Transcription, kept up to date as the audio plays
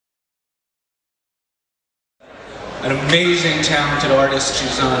an amazing, talented artist.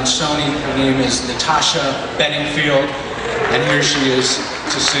 She's on Sony. Her name is Natasha Bedingfield. And here she is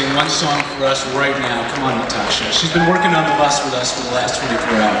to sing one song for us right now. Come on, Natasha. She's been working on the bus with us for the last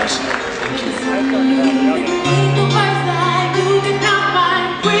 24 hours. Thank you.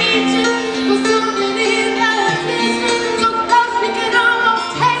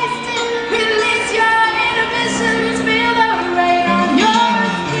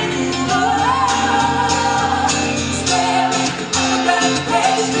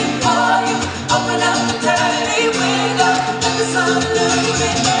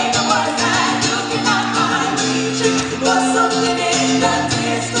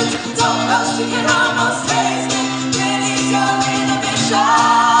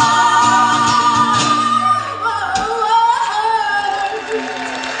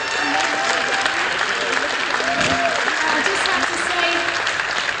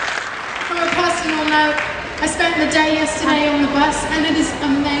 I spent the day yesterday on the bus and it is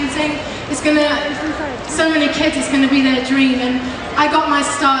amazing. It's so many kids, it's gonna be their dream. And I got my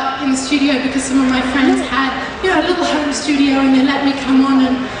start in the studio because some of my friends had, a little home studio, and they let me come on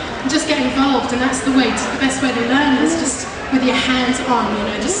and just get involved. And that's the best way to learn is just with your hands on,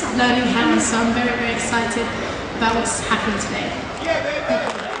 just learning how. So I'm very, very excited about what's happening today.